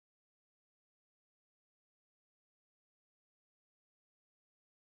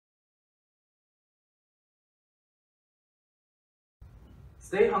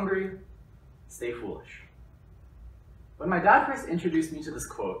Stay hungry, stay foolish. When my dad first introduced me to this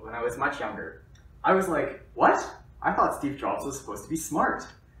quote when I was much younger, I was like, what? I thought Steve Jobs was supposed to be smart.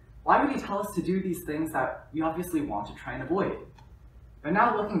 Why would he tell us to do these things that we obviously want to try and avoid? But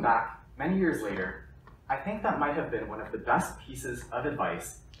now looking back, many years later, I think that might have been one of the best pieces of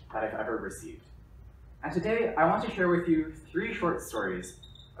advice that I've ever received. And today, I want to share with you 3 short stories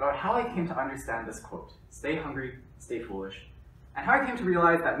about how I came to understand this quote, stay hungry, stay foolish, and how I came to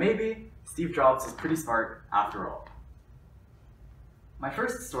realize that maybe Steve Jobs was pretty smart after all. My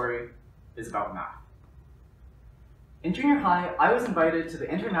first story is about math. In junior high, I was invited to the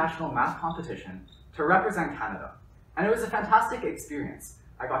international math competition to represent Canada, and it was a fantastic experience.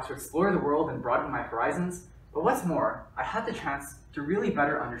 I got to explore the world and broaden my horizons, but what's more, I had the chance to really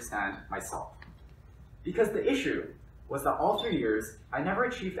better understand myself. Because the issue was that all 3 years, I never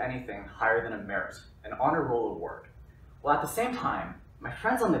achieved anything higher than a merit, an honor roll award, while at the same time, my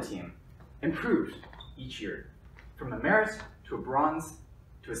friends on the team improved each year, from a merit to a bronze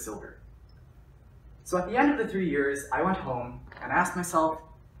to a silver. So at the end of the 3 years, I went home and asked myself,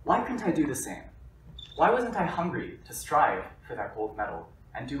 why couldn't I do the same? Why wasn't I hungry to strive for that gold medal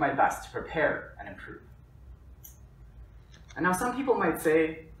and do my best to prepare and improve? And now some people might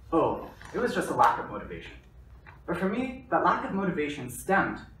say, oh, it was just a lack of motivation. But for me, that lack of motivation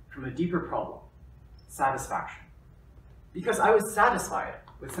stemmed from a deeper problem, satisfaction. Because I was satisfied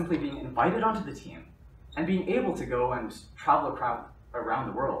with simply being invited onto the team and being able to go and travel around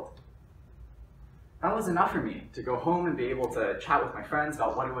the world. That was enough for me to go home and be able to chat with my friends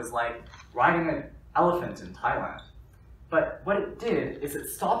about what it was like riding an elephant in Thailand. But what it did is it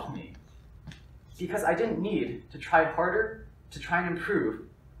stopped me because I didn't need to try harder to try and improve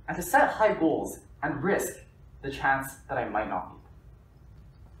and to set high goals and risk the chance that I might not meet.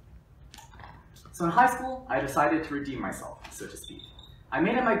 So in high school, I decided to redeem myself, so to speak. I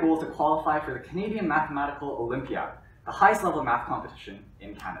made it my goal to qualify for the Canadian Mathematical Olympiad, the highest level math competition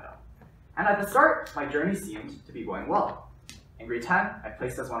in Canada. And at the start, my journey seemed to be going well. In grade 10, I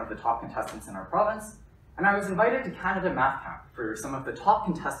placed as one of the top contestants in our province, and I was invited to Canada Math Camp for some of the top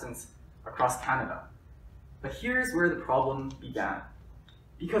contestants across Canada. But here's where the problem began.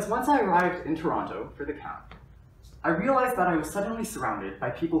 Because once I arrived in Toronto for the camp, I realized that I was suddenly surrounded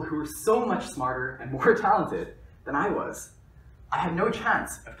by people who were so much smarter and more talented than I was. I had no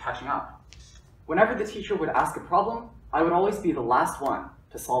chance of catching up. Whenever the teacher would ask a problem, I would always be the last one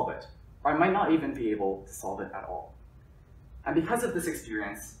to solve it, or I might not even be able to solve it at all. And because of this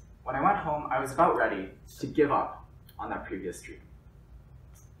experience, when I went home, I was about ready to give up on that previous dream.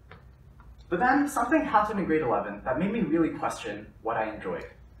 But then something happened in grade 11 that made me really question what I enjoyed.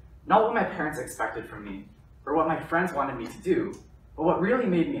 Not what my parents expected from me, or what my friends wanted me to do, but what really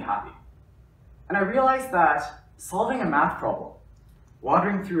made me happy. And I realized that solving a math problem,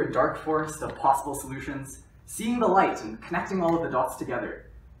 wandering through a dark forest of possible solutions, seeing the light and connecting all of the dots together,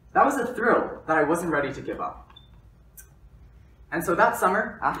 that was a thrill that I wasn't ready to give up. And so that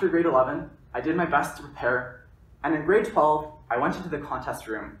summer, after grade 11, I did my best to prepare, and in grade 12, I went into the contest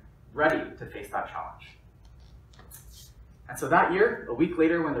room ready to face that challenge. And so that year, a week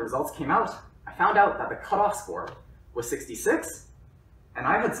later when the results came out, I found out that the cutoff score was 66, and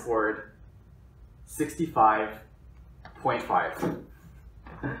I had scored 65.5.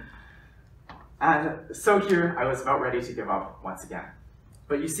 And so here, I was about ready to give up once again.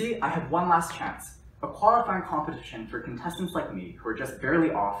 But you see, I had one last chance, a qualifying competition for contestants like me who were just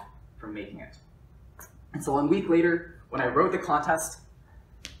barely off from making it. And so 1 week later, when I wrote the contest,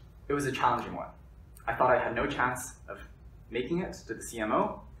 it was a challenging one. I thought I had no chance of making it to the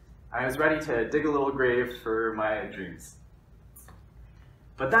CMO, and I was ready to dig a little grave for my dreams.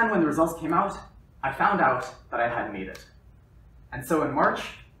 But then when the results came out, I found out that I had made it. And so in March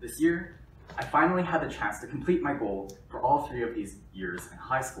this year, I finally had the chance to complete my goal for all 3 of these years in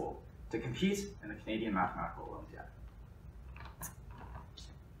high school, to compete in the Canadian Mathematical Olympiad.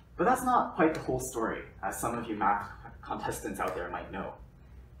 But that's not quite the whole story, as some of you math contestants out there might know.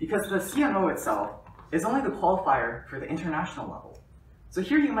 Because the CMO itself is only the qualifier for the international level. So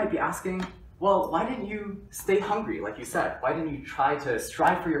here you might be asking, well, why didn't you stay hungry, like you said? Why didn't you try to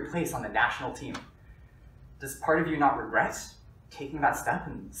strive for your place on the national team? Does part of you not regret taking that step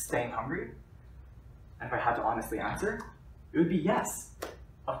and staying hungry? And if I had to honestly answer, it would be yes,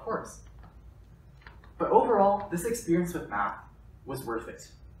 of course. But overall, this experience with math was worth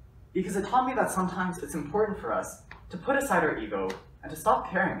it, because it taught me that sometimes it's important for us to put aside our ego and to stop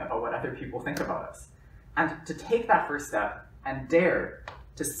caring about what other people think about us, and to take that first step and dare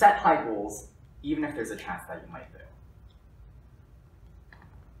to set high goals, even if there's a chance that you might fail.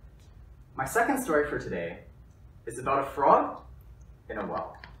 My second story for today is about a frog in a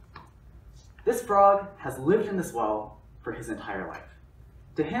well. This frog has lived in this well for his entire life.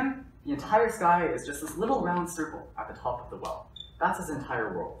 To him, the entire sky is just this little round circle at the top of the well. That's his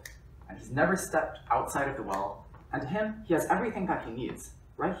entire world. And he's never stepped outside of the well, and to him, he has everything that he needs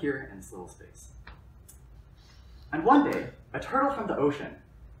right here in this little space. And one day, a turtle from the ocean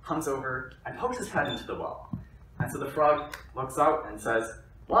comes over and pokes his head into the well. And so the frog looks out and says,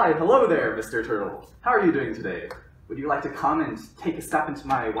 "Why, hello there, Mr. Turtle. How are you doing today? Would you like to come and take a step into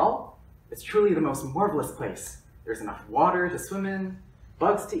my well? It's truly the most marvelous place. There's enough water to swim in,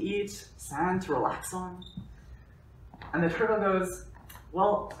 bugs to eat, sand to relax on." And the turtle goes,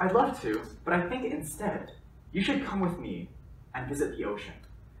 "Well, I'd love to, but I think instead, you should come with me and visit the ocean,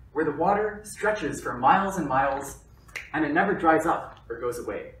 where the water stretches for miles and miles, and it never dries up or goes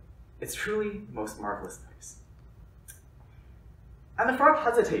away. It's truly the most marvelous place." And the frog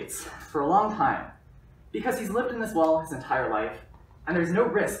hesitates for a long time, because he's lived in this well his entire life, and there's no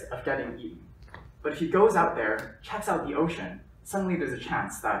risk of getting eaten. But if he goes out there, checks out the ocean, suddenly there's a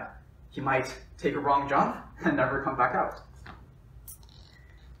chance that he might take a wrong jump and never come back out.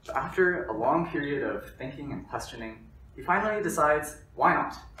 So after a long period of thinking and questioning, he finally decides, why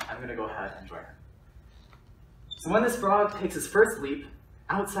not? I'm going to go ahead and join him. So when this frog takes his first leap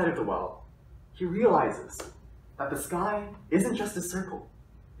outside of the well, he realizes that the sky isn't just a circle,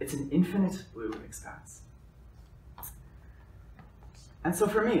 it's an infinite blue expanse. And so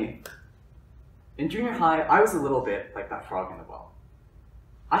for me, in junior high, I was a little bit like that frog in the well.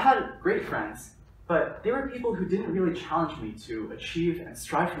 I had great friends, but they were people who didn't really challenge me to achieve and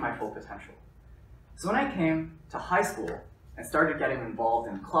strive for my full potential. So when I came to high school and started getting involved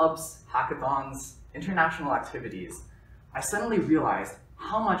in clubs, hackathons, international activities, I suddenly realized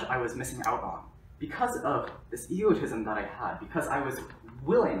how much I was missing out on because of this egotism that I had, because I was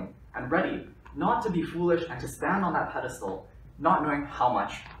willing and ready not to be foolish and to stand on that pedestal, not knowing how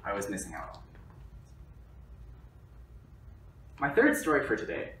much I was missing out on. My third story for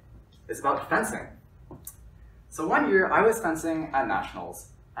today is about fencing. So one year I was fencing at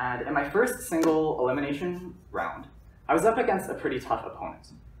nationals, and in my first single elimination round, I was up against a pretty tough opponent.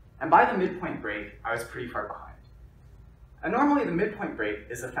 And by the midpoint break, I was pretty far behind. And normally the midpoint break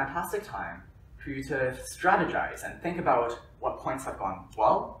is a fantastic time for you to strategize and think about what points have gone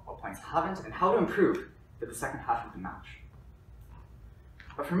well, what points haven't, and how to improve for the second half of the match.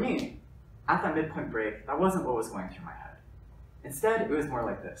 But for me, at that midpoint break, that wasn't what was going through my head. Instead, it was more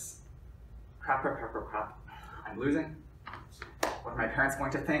like this. Crap, crap, crap, crap, crap. I'm losing. What are my parents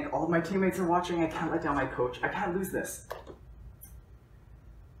going to think? All of my teammates are watching. I can't let down my coach. I can't lose this.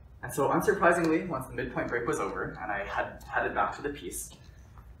 And so unsurprisingly, once the midpoint break was over and I had headed back to the piece,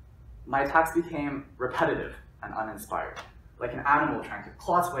 my attacks became repetitive and uninspired, like an animal trying to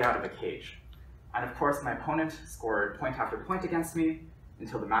claw its way out of a cage. And of course, my opponent scored point after point against me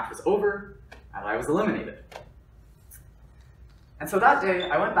until the match was over and I was eliminated. And so that day,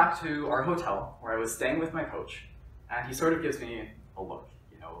 I went back to our hotel where I was staying with my coach, and he sort of gives me a look,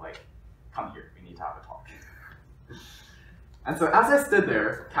 like, come here, we need to have a talk. And so as I stood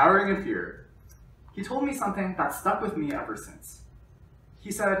there, cowering in fear, he told me something that stuck with me ever since.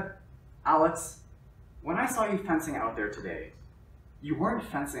 He said, "Alex, when I saw you fencing out there today, you weren't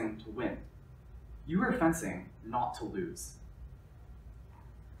fencing to win. You were fencing not to lose."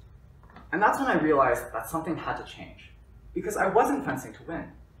 And that's when I realized that something had to change, because I wasn't fencing to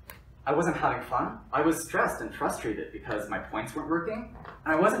win. I wasn't having fun. I was stressed and frustrated because my points weren't working,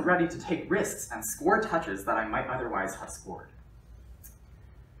 and I wasn't ready to take risks and score touches that I might otherwise have scored.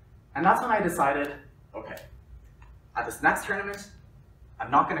 And that's when I decided, okay, at this next tournament,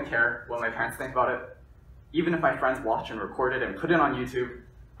 I'm not going to care what my parents think about it. Even if my friends watch and record it and put it on YouTube,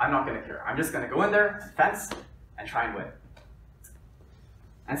 I'm not going to care. I'm just going to go in there, and fence, and try and win.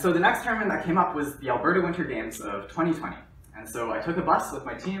 And so the next tournament that came up was the Alberta Winter Games of 2020. And so I took a bus with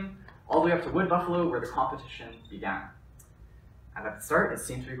my team all the way up to Wood Buffalo where the competition began. And at the start, it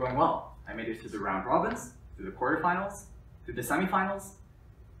seemed to be going well. I made it through the round robins, through the quarterfinals, through the semifinals,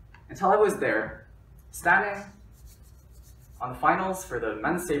 until I was there, standing on the finals for the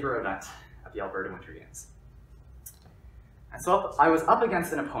men's saber event at the Alberta Winter Games. And so I was up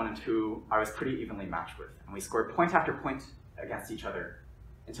against an opponent who I was pretty evenly matched with, and we scored point after point against each other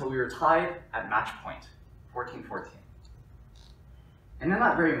until we were tied at match point, 14-14. And in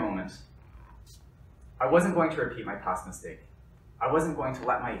that very moment, I wasn't going to repeat my past mistake. I wasn't going to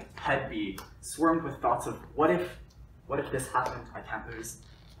let my head be swarmed with thoughts of what if this happened, I can't lose.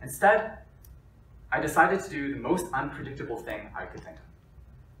 Instead, I decided to do the most unpredictable thing I could think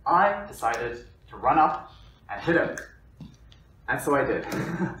of. I decided to run up and hit him. And so I did.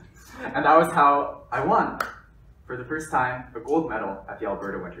 And that was how I won. for the first time, a gold medal at the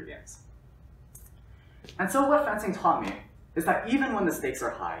Alberta Winter Games. And so what fencing taught me is that even when the stakes are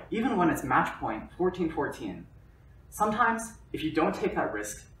high, even when it's match point 14-14, sometimes if you don't take that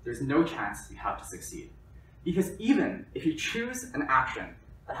risk, there's no chance you have to succeed. Because even if you choose an action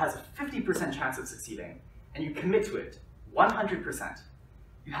that has a 50% chance of succeeding, and you commit to it 100%,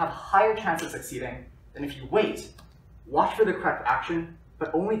 you have a higher chance of succeeding than if you wait, watch for the correct action,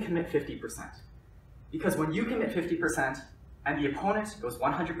 but only commit 50%. Because when you commit 50% and the opponent goes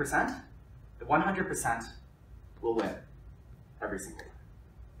 100%, the 100% will win every single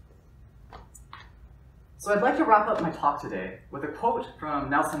time. So I'd like to wrap up my talk today with a quote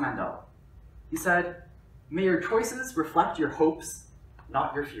from Nelson Mandela. He said, "May your choices reflect your hopes,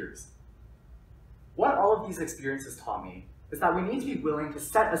 not your fears." What all of these experiences taught me is that we need to be willing to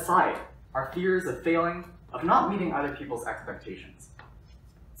set aside our fears of failing, of not meeting other people's expectations.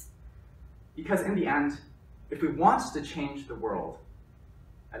 Because in the end, if we want to change the world,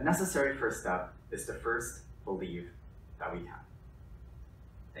 a necessary first step is to first believe that we can.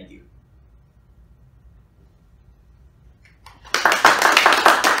 Thank you.